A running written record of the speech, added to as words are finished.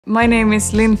My name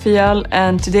is Linn Fijal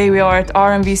and today we are at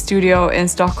R&V Studio in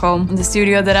Stockholm, the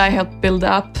studio that I helped build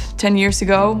up 10 years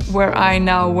ago, where I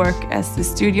now work as the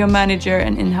studio manager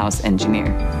and in-house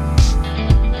engineer.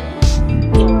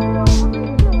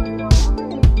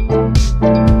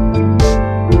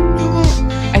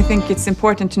 I think it's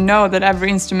important to know that every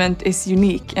instrument is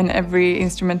unique and every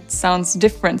instrument sounds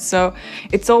different. So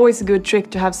it's always a good trick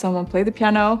to have someone play the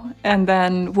piano and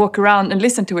then walk around and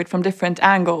listen to it from different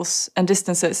angles and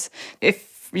distances.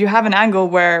 If you have an angle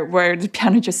where the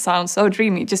piano just sounds so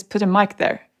dreamy, just put a mic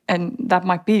there and that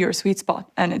might be your sweet spot,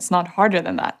 and it's not harder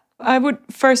than that. I would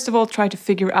first of all try to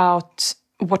figure out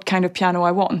what kind of piano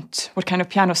I want, what kind of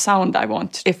piano sound I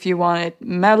want. If you want it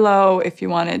mellow, if you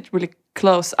want it really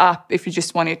close up, if you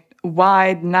just want it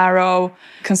wide, narrow.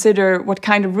 Consider what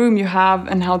kind of room you have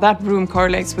and how that room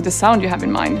correlates with the sound you have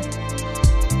in mind.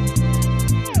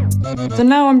 So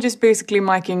now I'm just basically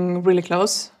miking really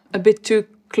close, a bit too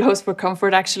close for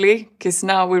comfort actually, because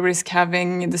now we risk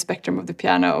having the spectrum of the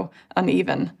piano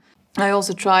uneven. I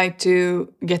also try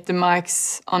to get the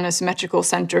mics on a symmetrical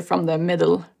center from the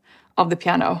middle of the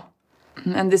piano.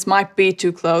 And this might be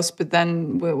too close, but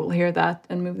then we will hear that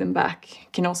and move them back.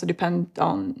 It can also depend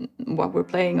on what we're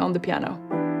playing on the piano.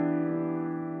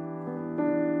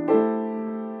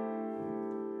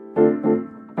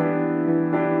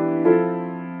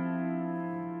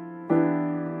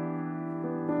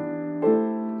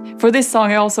 For this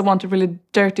song, I also want a really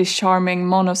dirty, charming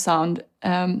mono sound.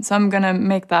 So I'm gonna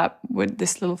make that with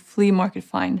this little flea market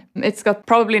find. It's got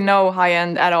probably no high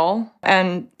end at all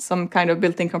and some kind of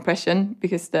built-in compression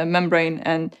because the membrane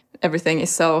and everything is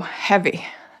so heavy.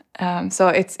 So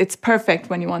it's perfect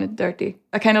when you want it dirty.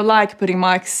 I kind of like putting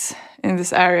mics in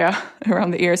this area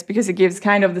around the ears because it gives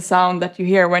kind of the sound that you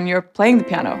hear when you're playing the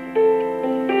piano.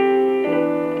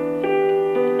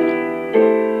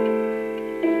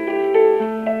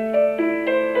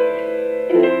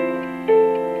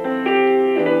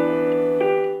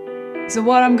 So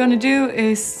what I'm gonna do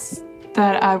is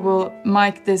that I will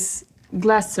mic this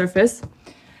glass surface.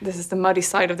 This is the muddy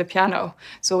side of the piano,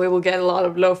 so we will get a lot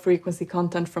of low frequency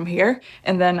content from here,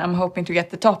 and then I'm hoping to get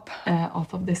the top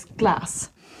off of this glass.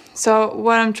 So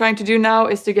what I'm trying to do now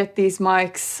is to get these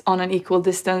mics on an equal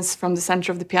distance from the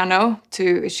center of the piano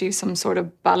to achieve some sort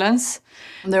of balance.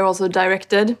 And they're also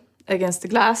directed against the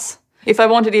glass. If I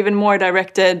want it even more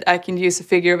directed, I can use a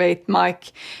figure-of-8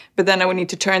 mic, but then I would need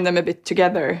to turn them a bit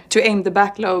together to aim the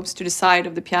back lobes to the side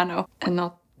of the piano and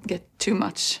not get too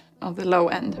much of the low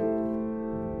end.